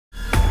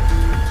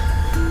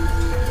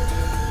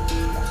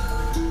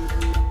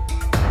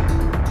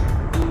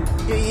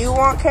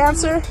want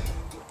cancer?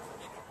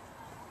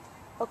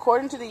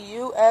 According to the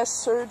U.S.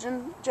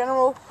 Surgeon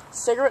General,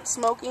 cigarette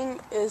smoking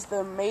is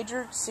the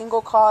major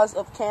single cause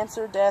of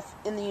cancer death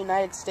in the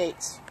United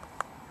States.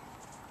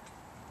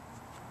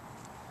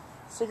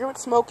 Cigarette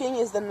smoking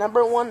is the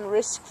 #1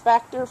 risk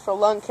factor for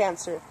lung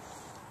cancer.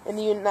 In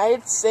the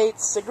United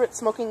States, cigarette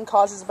smoking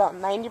causes about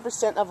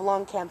 90% of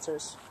lung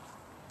cancers.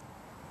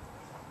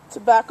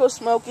 Tobacco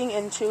smoking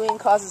and chewing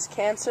causes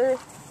cancer,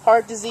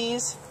 heart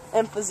disease,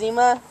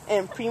 emphysema,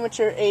 and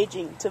premature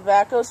aging.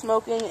 Tobacco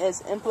smoking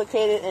is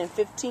implicated in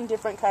 15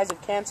 different kinds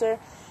of cancer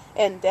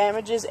and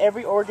damages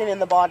every organ in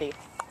the body.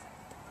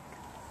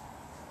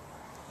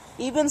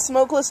 Even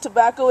smokeless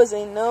tobacco is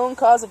a known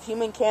cause of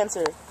human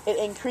cancer. It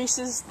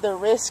increases the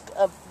risk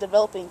of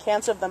developing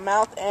cancer of the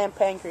mouth and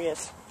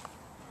pancreas.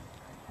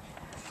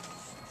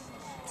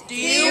 Do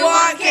you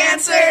want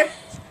cancer?